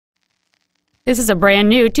This is a brand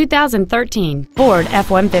new 2013 Ford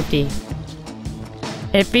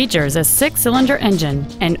F-150. It features a 6-cylinder engine,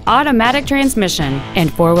 an automatic transmission,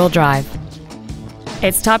 and 4-wheel drive.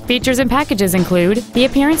 Its top features and packages include the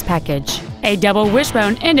appearance package, a double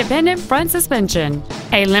wishbone independent front suspension,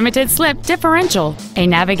 a limited slip differential, a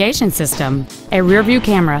navigation system, a rear-view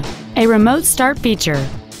camera, a remote start feature,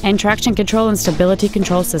 and traction control and stability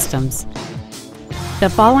control systems.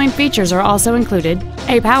 The following features are also included: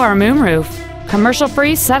 a power moonroof,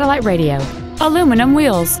 commercial-free satellite radio, aluminum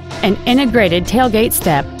wheels, an integrated tailgate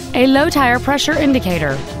step, a low tire pressure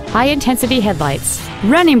indicator, high-intensity headlights,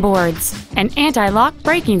 running boards, an anti-lock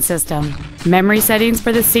braking system, memory settings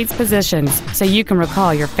for the seat's positions so you can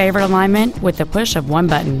recall your favorite alignment with the push of one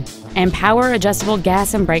button, and power-adjustable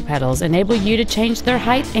gas and brake pedals enable you to change their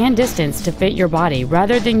height and distance to fit your body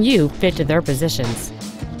rather than you fit to their positions.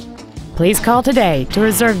 Please call today to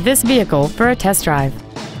reserve this vehicle for a test drive.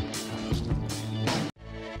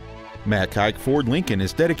 Matt Haik Ford Lincoln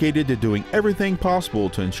is dedicated to doing everything possible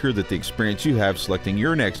to ensure that the experience you have selecting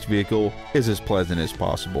your next vehicle is as pleasant as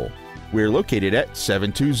possible. We are located at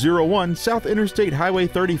 7201 South Interstate Highway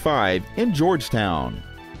 35 in Georgetown.